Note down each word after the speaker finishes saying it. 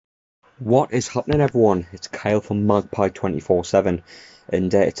What is happening, everyone? It's Kyle from Magpie 24/7,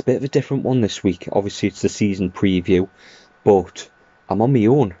 and it's a bit of a different one this week. Obviously, it's the season preview, but I'm on my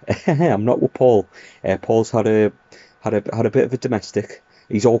own. I'm not with Paul. Paul's had a bit of a domestic.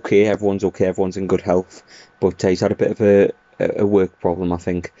 He's okay. Everyone's okay. Everyone's in good health, but he's had a bit of a work problem, I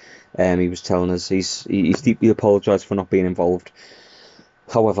think. He was telling us he's deeply apologised for not being involved.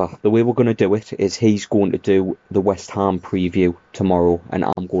 However, the way we're going to do it is he's going to do the West Ham preview tomorrow, and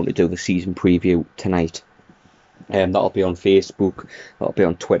I'm going to do the season preview tonight. That'll be on Facebook, that'll be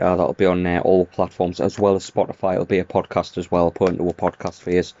on Twitter, that'll be on all platforms, as well as Spotify. It'll be a podcast as well, put into a podcast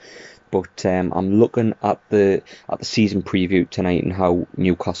phase. But I'm looking at the season preview tonight and how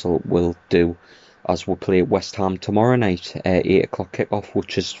Newcastle will do as we play West Ham tomorrow night, 8 o'clock kickoff,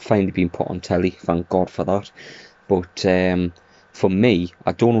 which has finally been put on telly. Thank God for that. But for me,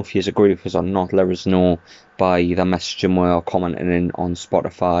 I don't know if you agree with us or not. Let us know by either messaging me or commenting in on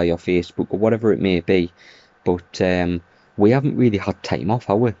Spotify or Facebook or whatever it may be. But we haven't really had time off,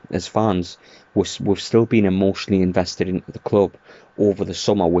 have we? As fans, we've still been emotionally invested into the club over the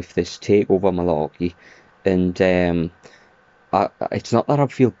summer with this takeover malarkey, and it's not that I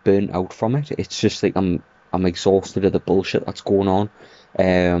feel burnt out from it. It's just like I'm exhausted of the bullshit that's going on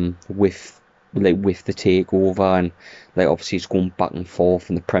with the takeover, and like obviously it's going back and forth,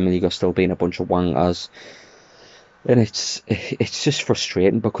 and the Premier League are still being a bunch of wankers, and it's just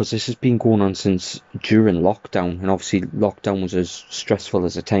frustrating because this has been going on since during lockdown, and obviously lockdown was as stressful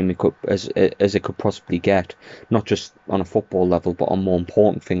as a time as it could possibly get, not just on a football level but on more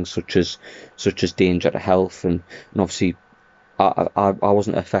important things such as danger to health, and obviously I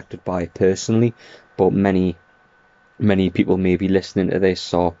wasn't affected by it personally, but many people may be listening to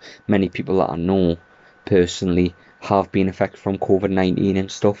this, or many people that I know personally have been affected from COVID-19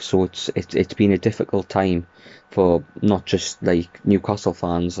 and stuff. So it's been a difficult time for not just like Newcastle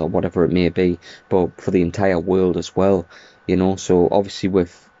fans or whatever it may be, but for the entire world as well. So obviously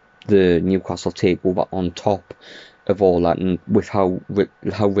with the Newcastle takeover on top of all that, and with how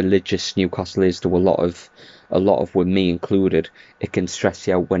religious Newcastle is to a lot of, with me included, it can stress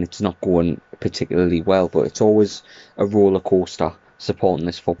you out when it's not going particularly well. But it's always a roller coaster supporting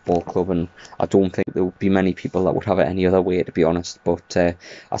this football club, and I don't think there would be many people that would have it any other way, to be honest. But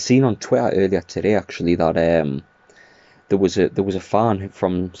I seen on Twitter earlier today actually that there was a fan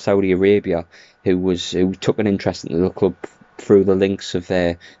from Saudi Arabia who took an interest in the club through the links of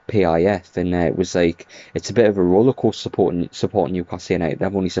their PIF, and it was like it's a bit of a roller coaster supporting Newcastle United.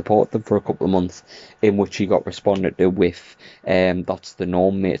 I've only supported them for a couple of months, in which he got responded to with that's the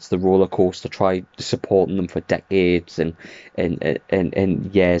norm, mate. It's the roller coaster. Try supporting them for decades and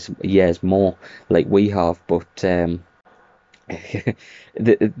years more, like we have. But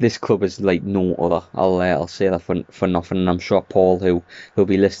this club is like no other. I'll say that for nothing, and I'm sure Paul, who'll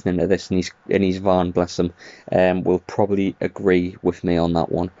be listening to this in his van, bless him, will probably agree with me on that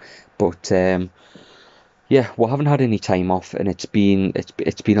one. But yeah, we haven't had any time off, and it's been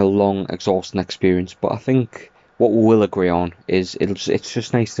a long, exhausting experience. But I think what we will agree on is it's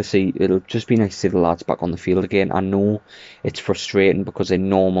just nice to see. It'll just be nice to see the lads back on the field again. I know it's frustrating because in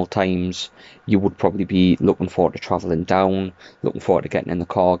normal times you would probably be looking forward to travelling down, looking forward to getting in the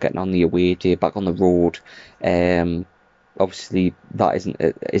car, getting on the away day, back on the road. Obviously that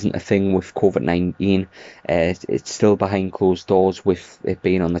isn't a thing with COVID-19. It's still behind closed doors, with it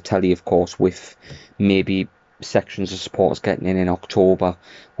being on the telly, of course, with maybe sections of supporters getting in October.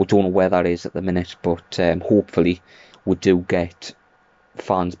 We don't know where that is at the minute, but hopefully we do get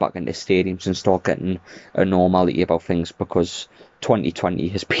fans back into stadiums and start getting a normality about things, because 2020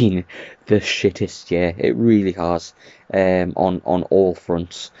 has been the shittest year. It really has, on all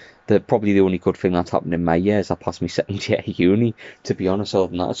fronts. Probably the only good thing that's happened in my year is I passed my second year at uni, to be honest. Other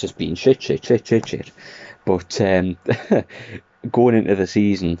than that, it's just been shit. But going into the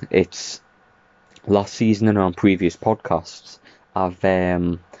season, it's last season and on previous podcasts,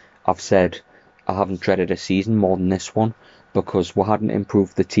 I've said I haven't dreaded a season more than this one, because we hadn't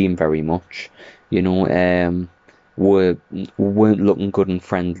improved the team very much. We weren't looking good in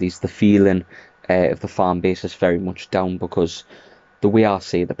friendlies. The feeling of the fan base is very much down, because the way I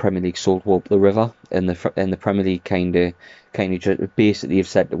see it, the Premier League sold up the river, and the Premier League kind of just basically have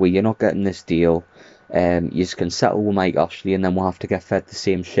said that you're not getting this deal. You can settle with Mike Ashley, and then we'll have to get fed the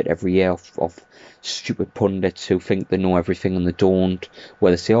same shit every year of stupid pundits who think they know everything and they don't.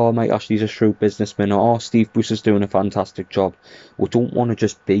 Where they say, "Oh, Mike Ashley's a shrewd businessman," or "Oh, Steve Bruce is doing a fantastic job." We don't want to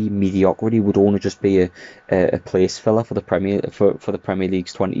just be mediocrity. We don't want to just be a place filler for the Premier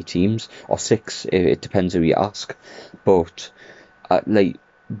League's 20 teams, or 6. It depends who you ask. But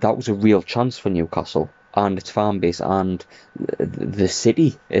that was a real chance for Newcastle. and its fan base and the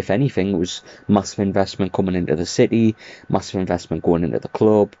city. If anything, it was massive investment coming into the city, massive investment going into the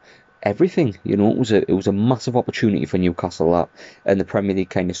club, everything. It was a massive opportunity for Newcastle, that, and the Premier League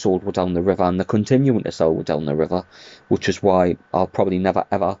kind of sold Wood down the river, and they're continuing to sell Wood down the river, which is why I'll probably never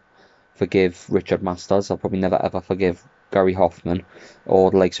ever forgive Richard Masters. I'll probably never ever forgive Gary Hoffman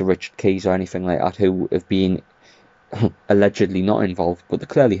or the likes of Richard Keys or anything like that, who have been allegedly not involved, but they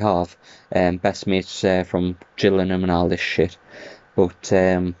clearly have. Best mates from Gillingham and all this shit. But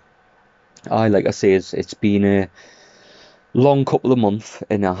like I say, it's been a long couple of months,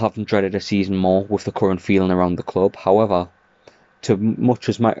 and I haven't dreaded a season more with the current feeling around the club. However, to much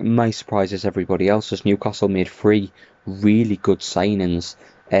as my surprise as everybody else's, Newcastle made 3 really good signings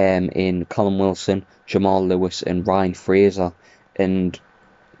in Callum Wilson, Jamal Lewis, and Ryan Fraser, and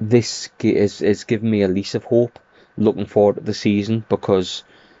this is giving me a lease of hope looking forward to the season, because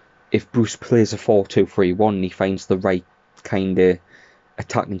if Bruce plays a 4-2-3-1 and he finds the right kind of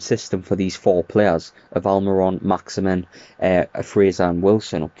attacking system for these 4 players of Almiron, Maximin, Fraser and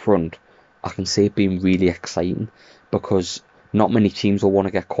Wilson up front, I can see it being really exciting, because not many teams will want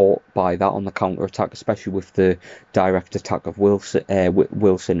to get caught by that on the counter attack, especially with the direct attack of Wilson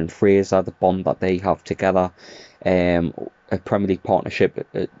and Fraser, the bond that they have together. A Premier League partnership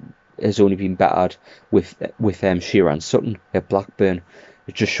has only been bettered with Shearer and Sutton at Blackburn.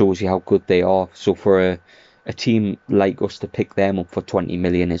 It just shows you how good they are. So for a team like us to pick them up for 20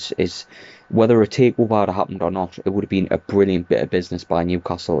 million is whether a takeover had happened or not, it would have been a brilliant bit of business by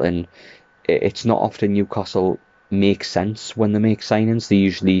Newcastle. And it's not often Newcastle make sense when they make signings. They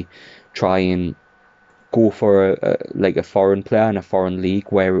usually try and go for a foreign player in a foreign league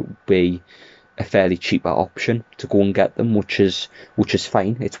where it would be a fairly cheaper option to go and get them, which is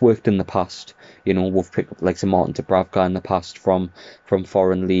fine. It's worked in the past. We've picked up like Martin Dubravka in the past from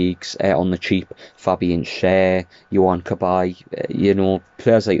foreign leagues on the cheap. Fabian Schär, Johan Cabaye,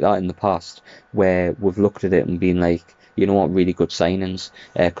 players like that in the past, where we've looked at it and been like, really good signings,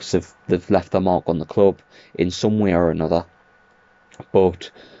 because they've left their mark on the club in some way or another.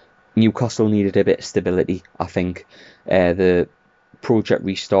 But Newcastle needed a bit of stability, I think. The project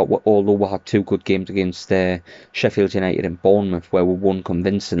restart, although we had 2 good games against Sheffield United and Bournemouth where we won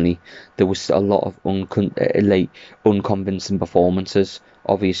convincingly, there was a lot of unconvincing performances.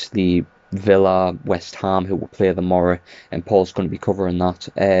 Obviously Villa, West Ham, who will play tomorrow, and Paul's going to be covering that.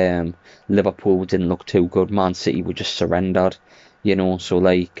 Liverpool didn't look too good. Man City were just surrendered, so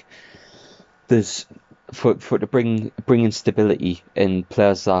like there's for to bring in stability in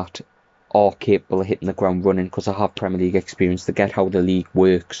players that are capable of hitting the ground running, because I have Premier League experience, to get how the league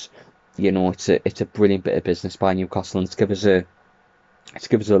works. It's a brilliant bit of business by Newcastle, and it's give us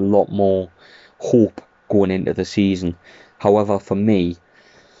a lot more hope going into the season. However, for me,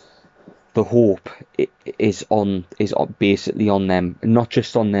 the hope is basically on them, not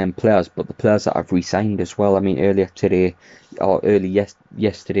just on them players, but the players that have re-signed as well. I mean, earlier today, or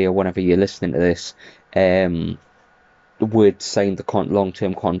yesterday, or whenever you're listening to this, Wood signed the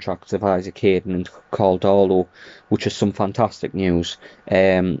long-term contracts of Isaac Hayden and Carl Darlow, which is some fantastic news.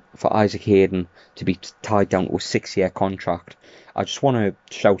 For Isaac Hayden to be tied down to a 6-year contract, I just want to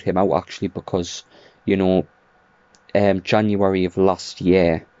shout him out actually, because January of last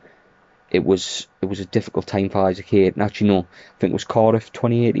year, it was a difficult time for Isaac Hayden. Actually, no, I think it was Cardiff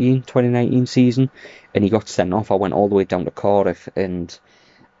 2018-2019 season, and he got sent off. I went all the way down to Cardiff, and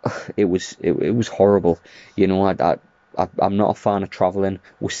it was horrible. I'm not a fan of travelling.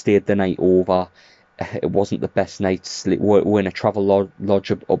 We stayed the night over. It wasn't the best night to sleep. We're in a travel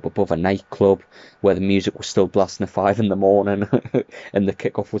lodge up above a nightclub where the music was still blasting at 5 in the morning, and the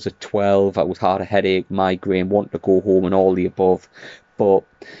kickoff was at 12. I had a headache, migraine, wanting to go home, and all the above. But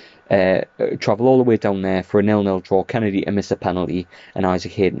travel all the way down there for a 0-0 draw, Kennedy to miss a penalty, and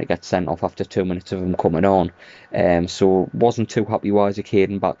Isaac Hayden to get sent off after 2 minutes of him coming on. So wasn't too happy with Isaac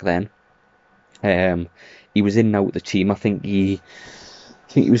Hayden back then. He was in and out of the team. I think he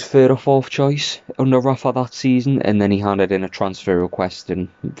was 3rd or 4th choice under Rafa that season, and then he handed in a transfer request, and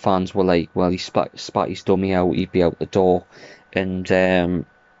fans were like, well, he spat his dummy out, he'd be out the door. And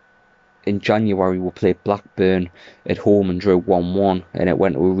in January we played Blackburn at home and drew 1-1, and it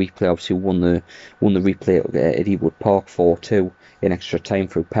went to a replay. Obviously won the replay at Ewood Park 4-2 in extra time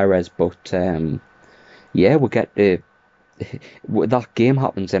through Perez. But yeah, we get that game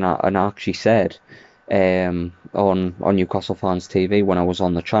happens, and I actually said on Newcastle Fans TV when I was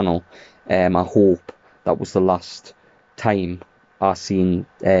on the channel, I hope that was the last time I seen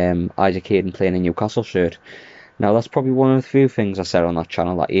Isaac Hayden playing a Newcastle shirt. Now that's probably one of the few things I said on that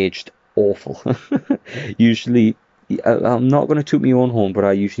channel that aged awful. Usually I'm not going to toot my own horn, but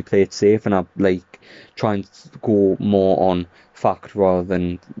I usually play it safe, and I like try and go more on fact rather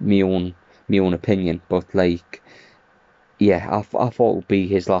than my own opinion. But like, yeah, I thought it would be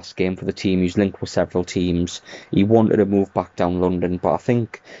his last game for the team. He was linked with several teams. He wanted to move back down London, but I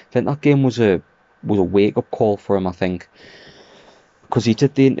think that game was a wake up call for him. I think because he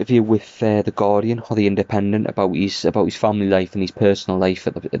did the interview with the Guardian or the Independent about his family life and his personal life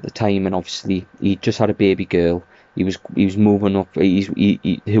at the time, and obviously he just had a baby girl. He was moving up.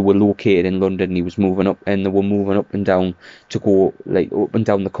 Who were located in London. He was moving up, and they were moving up and down to go like up and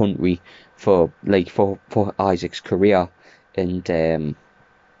down the country for Isaac's career, and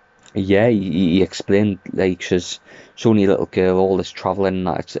yeah, he explained like she's only a little girl, all this travelling, and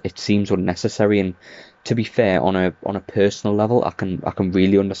that it seems unnecessary. And to be fair, on a personal level, I can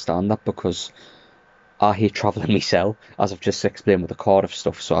really understand that because I hate travelling myself, as I've just explained with the Cardiff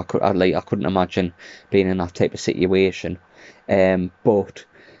stuff. So I couldn't imagine being in that type of situation. But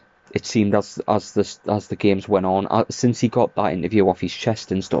it seemed as the games went on, since he got that interview off his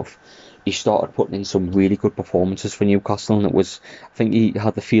chest and stuff, he started putting in some really good performances for Newcastle, and I think he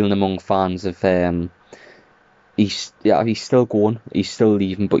had the feeling among fans of he's still going, he's still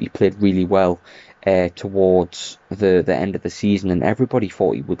leaving, but he played really well towards the end of the season, and everybody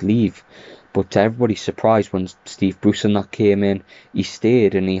thought he would leave. But to everybody's surprise, when Steve Bruce and that came in, he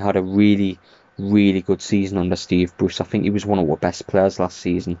stayed, and he had a really, really good season under Steve Bruce. I think he was one of our best players last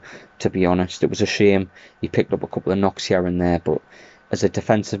season, to be honest. It was a shame he picked up a couple of knocks here and there, but as a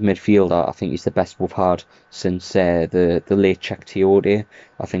defensive midfielder, I think he's the best we've had since the late Czech Tiote.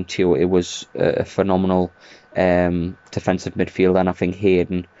 I think Tiote was a phenomenal defensive midfielder, and I think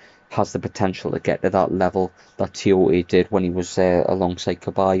Hayden has the potential to get to that level that Tiote did when he was alongside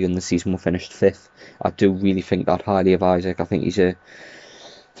Caballo and the season we finished fifth. I do really think that highly of Isaac. I think he's a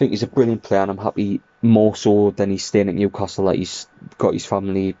brilliant player, and I'm happy more so than he's staying at Newcastle that he's got his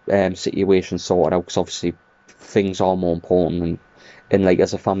family situation sorted out. Because obviously things are more important, and like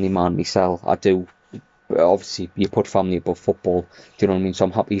as a family man myself, I do. Obviously, you put family above football. Do you know what I mean? So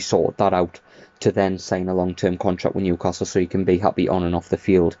I'm happy he sorted that out to then sign a long-term contract with Newcastle, so he can be happy on and off the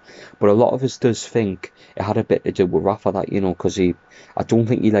field. But a lot of us does think it had a bit to do with Rafa, that because I don't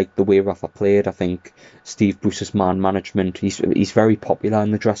think he liked the way Rafa played. I think Steve Bruce's man management. He's very popular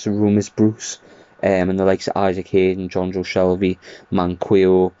in the dressing room as Bruce. And the likes of Isaac Hayden, John Joe Shelby,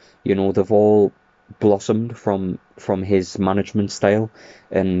 Manquillo, they've all blossomed from his management style,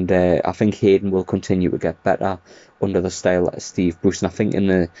 and I think Hayden will continue to get better under the style of Steve Bruce. And I think in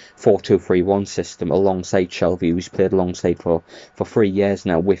the 4-2-3-1 system alongside Shelby, who's played alongside for 3 years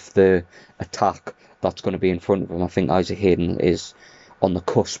now, with the attack that's going to be in front of him, I think Isaac Hayden is on the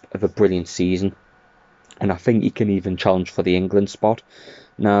cusp of a brilliant season, and I think he can even challenge for the England spot.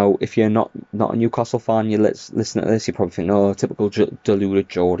 Now, if you're not a Newcastle fan, you listen to this, you probably think, oh, typical deluded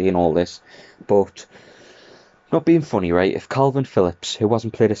Geordie and all this. But, not being funny, right? If Calvin Phillips, who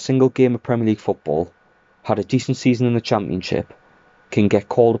hasn't played a single game of Premier League football, had a decent season in the Championship, can get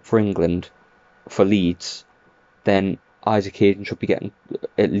called up for England, for Leeds, then Isaac Hayden should be getting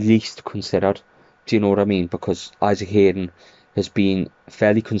at least considered. Do you know what I mean? Because Isaac Hayden has been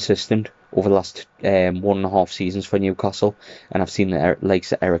fairly consistent over the last 1.5 seasons for Newcastle, and I've seen the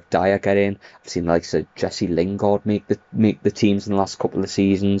likes of Eric Dyer get in. I've seen the likes of Jesse Lingard make the teams in the last couple of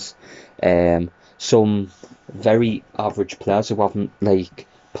seasons. Some very average players who haven't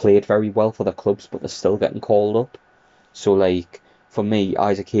played very well for their clubs, but they're still getting called up. So for me,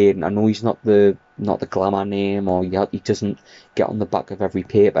 Isaac Hayden, I know he's not the glamour name, or he doesn't get on the back of every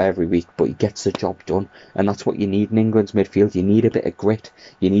paper every week, but he gets the job done, and that's what you need in England's midfield. You need a bit of grit,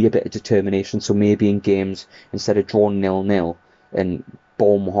 you need a bit of determination. So maybe in games, instead of drawing 0-0 and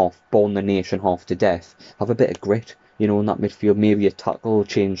bone the nation half to death, have a bit of grit. In that midfield, maybe a tackle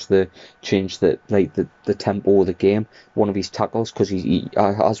change the tempo of the game. One of his tackles, because he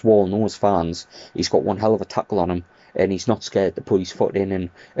as we all know as fans, he's got one hell of a tackle on him, and he's not scared to put his foot in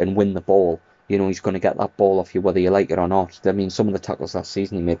and win the ball. He's going to get that ball off you whether you like it or not. I mean, some of the tackles last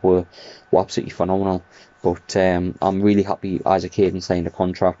season he made were absolutely phenomenal. But I'm really happy Isaac Hayden signed a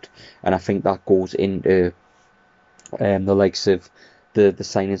contract, and I think that goes into the likes of the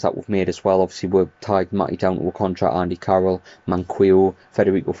signings that we've made as well. Obviously, we've tied Matty down to a contract. Andy Carroll, Manquillo,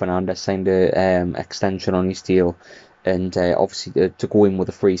 Federico Fernandez signed a extension on his deal. And obviously to go in with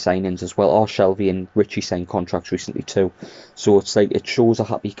the free signings as well. Or Shelby and Richie signed contracts recently too. So it's it shows a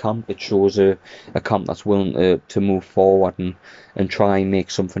happy camp. It shows a camp that's willing to move forward and try and make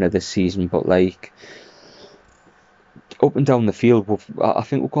something of this season. But up and down the field, I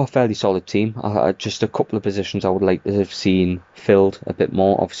think we've got a fairly solid team. Just a couple of positions I would like to have seen filled a bit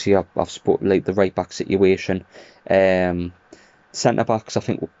more. Obviously, I've spoken like the right back situation. Centre backs, I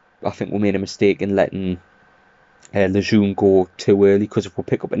think we made a mistake in letting Lejeune go too early, because if we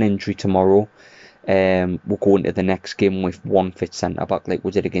pick up an injury tomorrow, we'll go into the next game with one fit centre back like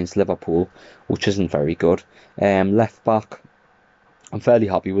we did against Liverpool, which isn't very good. Left back, I'm fairly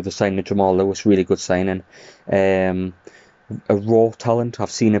happy with the signing of Jamal Lewis. Really good signing. A raw talent.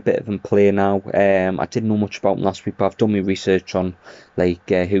 I've seen a bit of him play now. I didn't know much about him last week, but I've done my research on like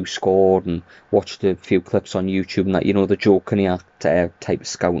who scored and watched a few clips on YouTube and that. You know, the Joe Kinnear type of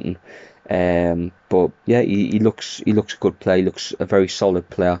scouting. But yeah, he looks a good player. He looks a very solid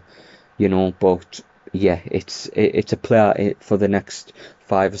player. You know, but yeah, it's a player for the next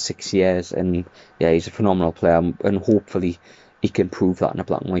 5 or 6 years, and yeah, he's a phenomenal player, and hopefully he can prove that in a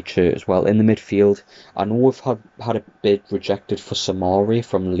black and white shirt as well. In the midfield, I know we've had a bid rejected for Samari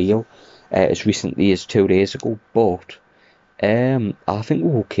from Lille as recently as 2 days ago, but I think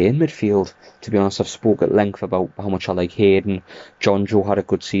we're okay in midfield. To be honest, I've spoke at length about how much I like Hayden. John Joe had a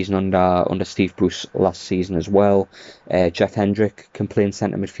good season under Steve Bruce last season as well. Jeff Hendrick can play in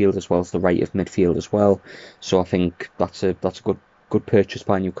centre midfield as well as the right of midfield as well. So I think that's a good purchase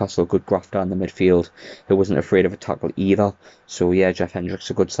by Newcastle, a good grafter in the midfield who wasn't afraid of a tackle either. So yeah, Jeff Hendrick's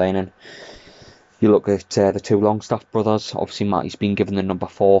a good signing. You look at the two Longstaff brothers. Obviously, Matty's been given the number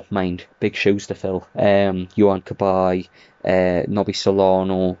 4. Mind, big shoes to fill. Johan Cabaye, Nobby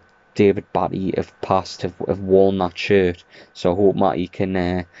Solano, David Batty have worn that shirt. So I hope Matty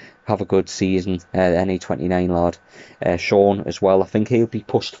can have a good season. NA29 lad. Sean as well. I think he'll be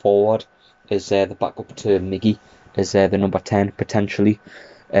pushed forward as the backup to Miggy, as the number 10 potentially.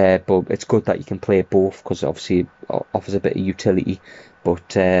 But it's good that you can play both, because obviously it offers a bit of utility.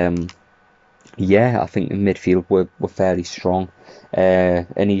 But yeah, I think in midfield we're fairly strong.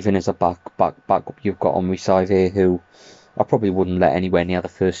 And even as a backup, you've got Omri Saive, who I probably wouldn't let anywhere near the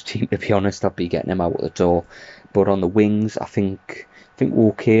first team, to be honest. I'd be getting him out the door. But on the wings, I think we're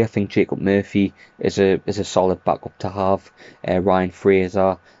okay. I think Jacob Murphy is a solid backup to have. Ryan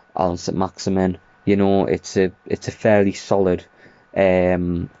Fraser, Alan St Maximin. You know, it's a fairly solid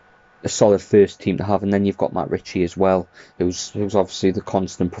a solid first team to have. And then you've got Matt Ritchie as well, who's obviously the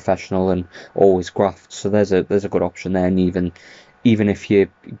constant professional and always grafts. So there's a good option there. And even if you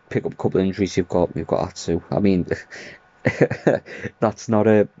pick up a couple of injuries, you've got Atsu. I mean, that's not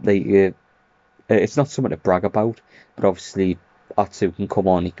it's not something to brag about, but obviously Atsu can come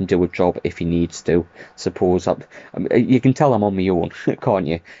on, he can do a job if he needs to. Suppose you can tell I'm on my own, can't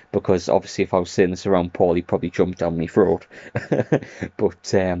you? Because obviously if I was saying this around Paul, he'd probably jump down my throat.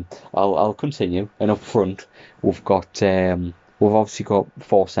 But I'll continue. And up front, we've obviously got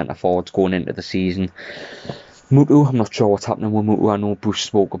 4 centre forwards going into the season. Mutu, I'm not sure what's happening with Mutu. I know Bruce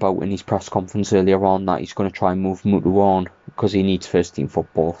spoke about in his press conference earlier on that he's going to try and move Mutu on because he needs first team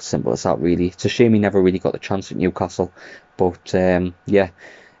football. Simple as that, really. It's a shame he never really got the chance at Newcastle. But yeah,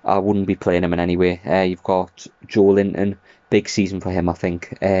 I wouldn't be playing him in any way. You've got Joelinton, big season for him, I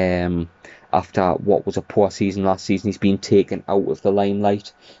think. After what was a poor season last season, he's been taken out of the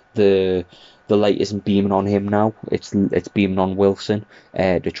limelight. The light isn't beaming on him now. It's beaming on Wilson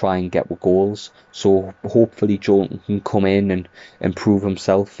to try and get goals. So hopefully Joelinton can come in and improve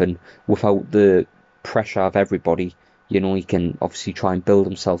himself, and without the pressure of everybody, you know, he can obviously try and build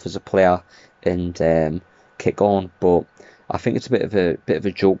himself as a player and kick on. But I think it's a bit of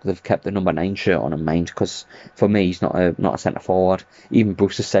a joke they've kept the number 9 shirt on in mind, because for me he's not a centre forward. Even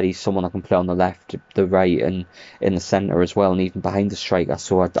Bruce has said he's someone that can play on the left, the right, and in the centre as well, and even behind the striker.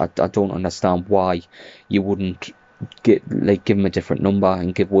 So I don't understand why you wouldn't give him a different number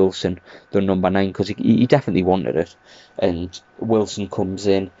and give Wilson the number 9, because he definitely wanted it. And Wilson comes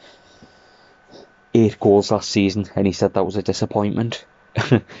in, 8 goals last season, and he said that was a disappointment.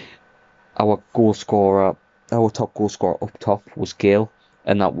 Our top goal scorer up top was Gale,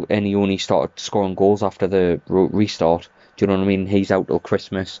 and he only started scoring goals after the restart. Do you know what I mean? He's out till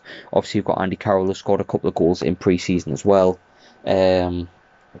Christmas. Obviously, you've got Andy Carroll, who scored a couple of goals in pre-season as well. And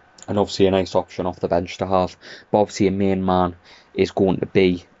obviously a nice option off the bench to have. But obviously a main man is going to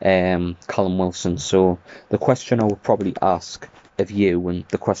be Callum Wilson. So the question I would probably ask of you, and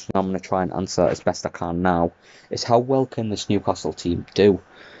the question I'm going to try and answer as best I can now, is how well can this Newcastle team do?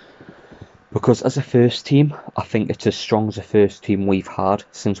 Because as a first team, I think it's as strong as a first team we've had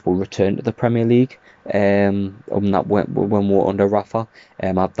since we returned to the Premier League. When we're under Rafa,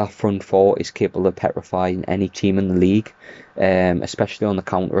 that front 4 is capable of petrifying any team in the league, especially on the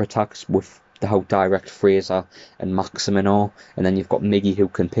counter attacks with how direct Fraser and Maximin are, and then you've got Miggy who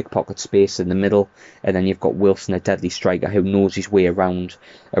can pickpocket space in the middle, and then you've got Wilson, a deadly striker who knows his way around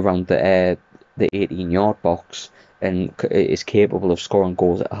the 18-yard box and is capable of scoring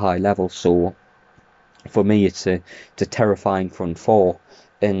goals at a high level. So for me, it's a terrifying front four,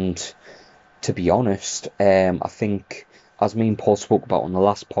 and to be honest, I think, as me and Paul spoke about on the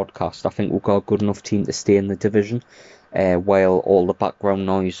last podcast, I think we've got a good enough team to stay in the division, while all the background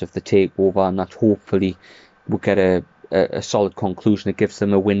noise of the takeover and that hopefully we'll get a solid conclusion. It gives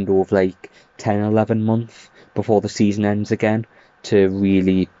them a window of like 10, 11 months before the season ends again to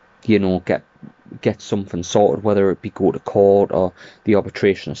really, get something sorted, whether it be go to court or the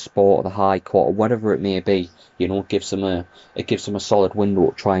arbitration of sport or the High Court or whatever it may be. It gives them a solid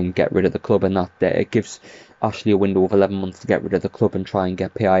window to try and get rid of the club, and that it gives Ashley a window of 11 months to get rid of the club and try and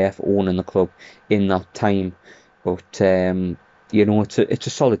get PIF owning the club in that time. But it's a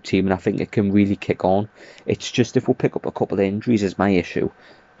solid team, and I think it can really kick on. It's just if we pick up a couple of injuries is my issue,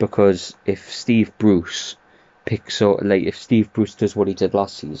 because if Steve Bruce does what he did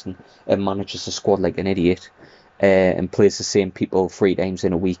last season and manages the squad like an idiot, and plays the same people 3 times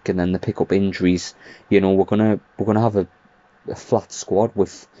in a week, and then they pick up injuries, we're gonna have a flat squad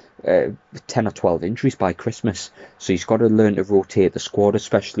with 10 or 12 injuries by Christmas. So he's got to learn to rotate the squad,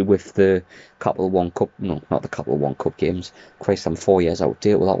 especially with the Capital One Cup, no, not the Capital One Cup games. Christ, I'm 4 years out of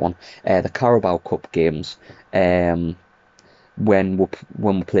date with that one. The Carabao Cup games. When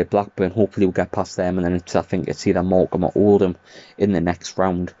we play Blackburn, hopefully we'll get past them, and then I think it's either Morecambe or Oldham in the next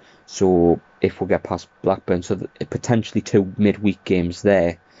round. So if we get past Blackburn, so potentially 2 midweek games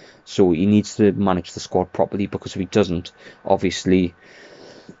there. So he needs to manage the squad properly, because if he doesn't, obviously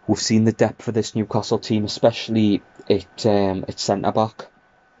we've seen the depth of this Newcastle team, especially at centre back.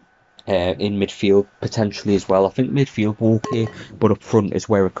 In midfield potentially as well. I think midfield will okay, but up front is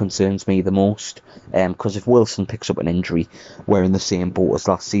where it concerns me the most. Because if Wilson picks up an injury, we're in the same boat as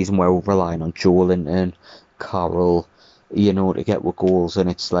last season, where we're relying on Joelinton, Carroll, to get with goals, and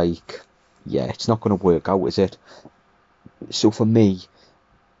it's like, yeah, it's not going to work out, is it? So for me,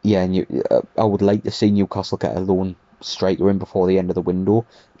 yeah, I would like to see Newcastle get a lone striker in before the end of the window,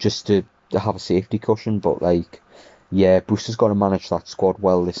 just to have a safety cushion. But like, yeah, Bruce has got to manage that squad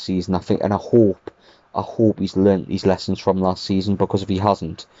well this season, I think, and I hope he's learnt his lessons from last season, because if he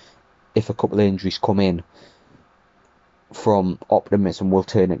hasn't, if a couple of injuries come in, from optimism will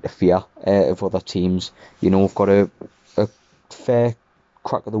turn into fear of other teams. We've got a fair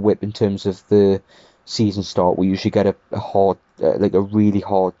crack of the whip in terms of the season start. We usually get a hard, like a really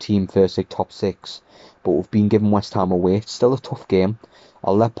hard team first, like top 6, but we've been given West Ham away. It's still a tough game.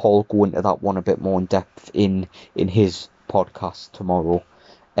 I'll let Paul go into that one a bit more in depth in his podcast tomorrow,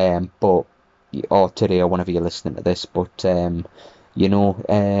 or today, or whenever you're listening to this. But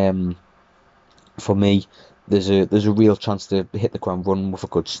for me, there's a real chance to hit the ground running with a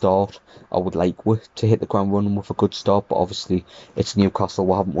good start. I would like to hit the ground running with a good start, but obviously it's Newcastle.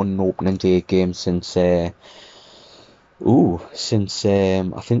 We haven't won an opening day game since I think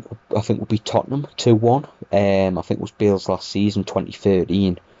we'll be Tottenham 2-1. I think it was Bale's last season,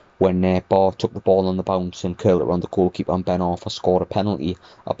 2013, when Barr took the ball on the bounce and curled it around the goalkeeper, and Ben Arthur scored a penalty,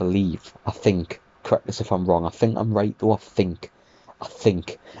 I believe. I think. Correct us if I'm wrong. I think I'm right though. I think.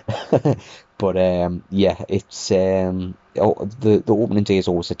 But yeah, it's the opening day is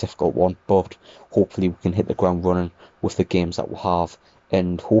always a difficult one, but hopefully we can hit the ground running with the games that we have,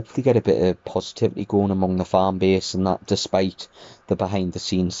 and hopefully get a bit of positivity going among the fan base, and that despite the behind the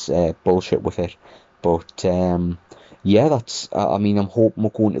scenes bullshit with it. But yeah, that's. I'm hoping we're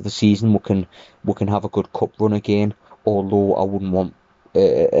going to the season we can have a good cup run again. Although I wouldn't want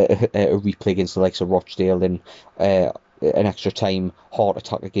a replay against the likes of Rochdale and an extra time heart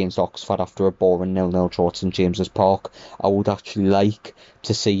attack against Oxford after a boring 0-0 draw at St James's Park. I would actually like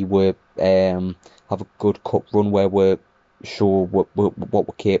to see we have a good cup run where we're sure what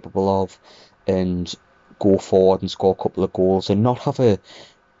we're capable of, and go forward and score a couple of goals, and not have a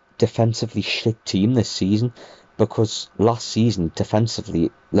defensively shit team this season, because last season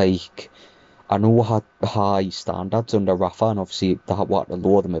defensively, like, I know we had high standards under Rafa, and obviously they had to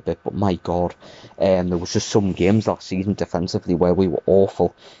lower them a bit, but my God, there was just some games last season defensively where we were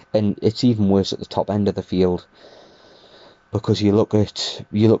awful, and it's even worse at the top end of the field, because you look at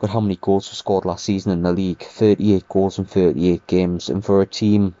how many goals we scored last season in the league, 38 goals in 38 games, and for a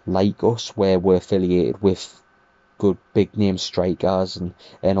team like us, where we're affiliated with good big name strikers and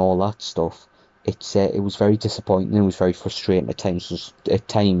all that stuff, it was very disappointing. It was very frustrating at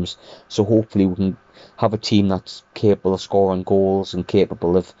times. So hopefully we can have a team that's capable of scoring goals and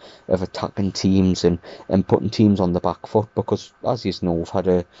capable of attacking teams and putting teams on the back foot, because as you know, we've had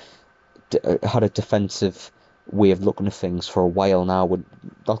a had a defensive way of looking at things for a while now. And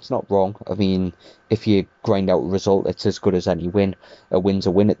that's not wrong. I mean, if you grind out a result, it's as good as any win. A win's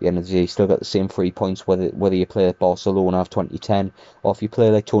a win at the end of the day. You still get the same 3 points whether you play at Barcelona of 2010 or if you play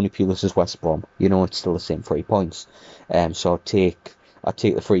like Tony Pulis's West Brom. It's still the same 3 points. So I'd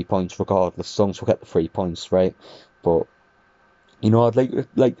take the 3 points regardless, as long as we get the 3 points, right? But I'd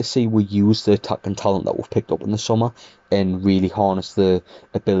like to see we use the attacking talent that we've picked up in the summer and really harness the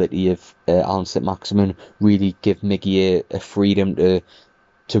ability of Alan St-Maximin, really give Miggy a freedom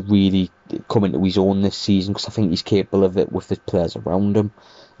to really come into his own this season, because I think he's capable of it with the players around him,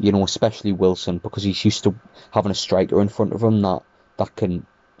 especially Wilson, because he's used to having a striker in front of him that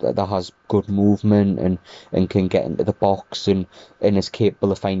has good movement and can get into the box and is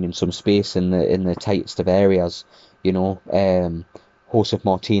capable of finding some space in the tightest of areas. Josef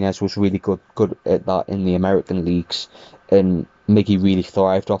Martinez was really good at that in the American leagues, and Miggy really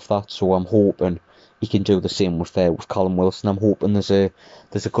thrived off that. So I'm hoping he can do the same with Callum Wilson. I'm hoping there's a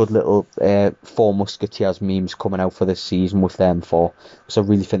good little Four Musketeers memes coming out for this season with them four, because I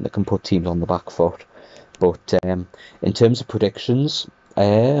really think they can put teams on the back foot. But in terms of predictions,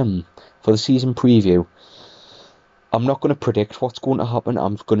 for the season preview, I'm not going to predict what's going to happen.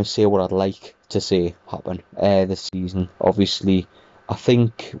 I'm going to say what I'd like to see happen this season. Obviously, I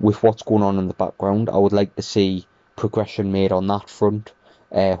think with what's going on in the background, I would like to see progression made on that front.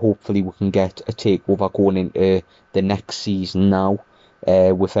 Hopefully, we can get a takeover going into the next season now,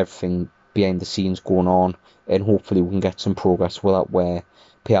 with everything behind the scenes going on, and hopefully we can get some progress with that, where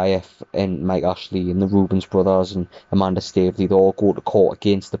PIF and Mike Ashley and the Rubens brothers and Amanda Staveley, they all go to court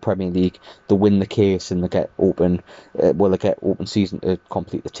against the Premier League. They win the case and they get open season to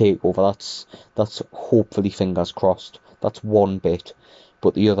complete the takeover. That's hopefully, fingers crossed. That's one bit,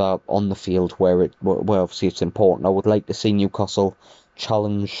 but the other on the field where obviously it's important. I would like to see Newcastle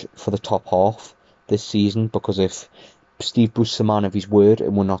challenge for the top half this season, because if Steve Bruce is a man of his word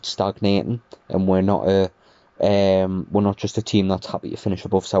and we're not stagnating and we're not just a team that's happy to finish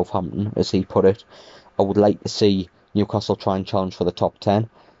above Southampton, as he put it, I would like to see Newcastle try and challenge for the top 10. It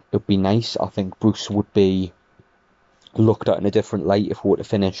would be nice. I think Bruce would be looked at in a different light if we were to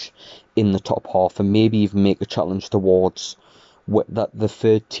finish in the top half, and maybe even make a challenge towards the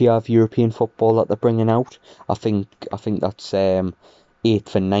third tier of European football that they're bringing out. I think that's 8th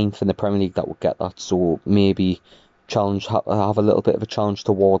and 9th in the Premier League that would get that. So maybe have a little bit of a challenge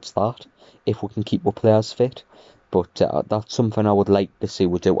towards that if we can keep our players fit. But that's something I would like to see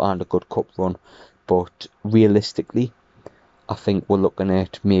we do, and a good cup run. But realistically, I think we're looking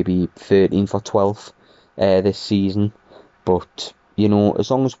at maybe 13th or 12th this season. But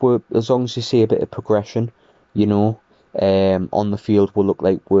as long as you see a bit of progression, on the field, we'll look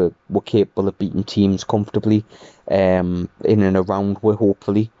like we're capable of beating teams comfortably, in and around. We're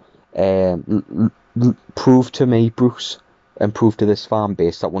hopefully prove to me, Bruce, and prove to this fan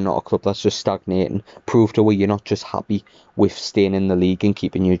base that we're not a club that's just stagnating. Prove to where you're not just happy with staying in the league and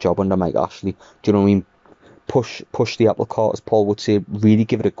keeping your job under Mike Ashley. Do you know what I mean? Push the apple cart, as Paul would say. Really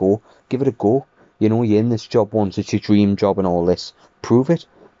give it a go. Give it a go. You're in this job once. It's your dream job and all this. Prove it.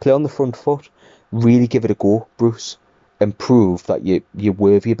 Play on the front foot. Really give it a go, Bruce, and prove that you're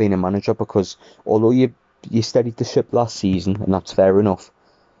worthy of being a manager. Because although you steadied the ship last season, and that's fair enough,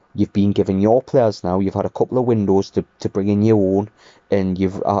 you've been giving your players now. You've had a couple of windows to bring in your own, and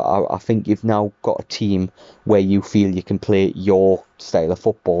I think you've now got a team where you feel you can play your style of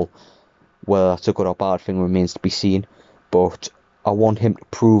football. Whether that's a good or bad thing remains to be seen. But I want him to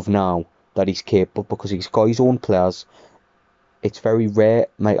prove now that he's capable, because he's got his own players. It's very rare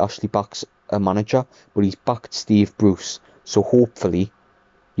Mike Ashley backs a manager, but he's backed Steve Bruce. So hopefully,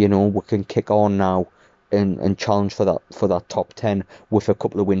 we can kick on now and challenge for that top 10 with a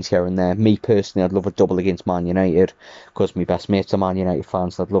couple of wins here and there. Me personally, I'd love a double against Man United, because my best mates are Man United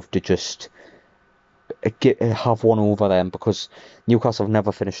fans. I'd love to just have one over them, because Newcastle have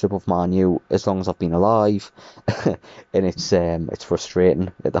never finished above Man U as long as I've been alive, and it's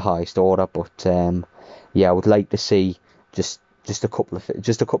frustrating at the highest order. But I would like to see just a couple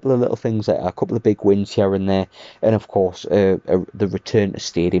of little things, like a couple of big wins here and there, and of course the return to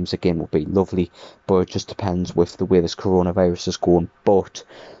stadiums again would be lovely. But it just depends with the way this coronavirus is going. But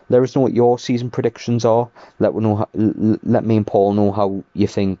let us know what your season predictions are. Let me and Paul know how you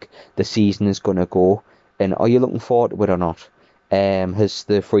think the season is going to go, and are you looking forward to it or not? Has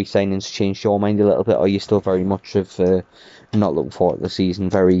the free signings changed your mind a little bit? Or are you still very much of not looking forward to the season,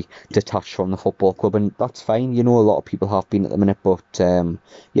 very detached from the football club? And that's fine. You know, a lot of people have been at the minute, but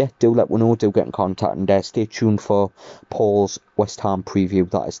yeah, do let me know. Do get in contact, and stay tuned for Paul's West Ham preview.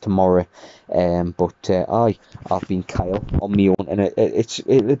 That is tomorrow. I've been Kyle on my own, and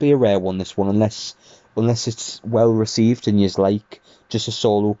it'll be a rare one, this one, unless it's well received and you's like just a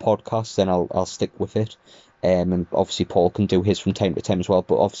solo podcast, then I'll stick with it. And obviously Paul can do his from time to time as well.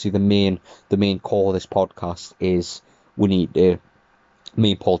 But obviously the main core of this podcast is we need to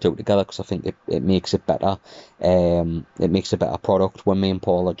me and Paul do it together, because I think it makes it better. It makes a better product when me and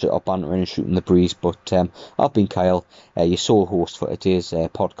Paul are bantering and shooting the breeze. But I've been Kyle, your sole host for today's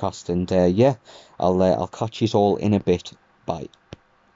podcast, and yeah, I'll catch you all in a bit. Bye.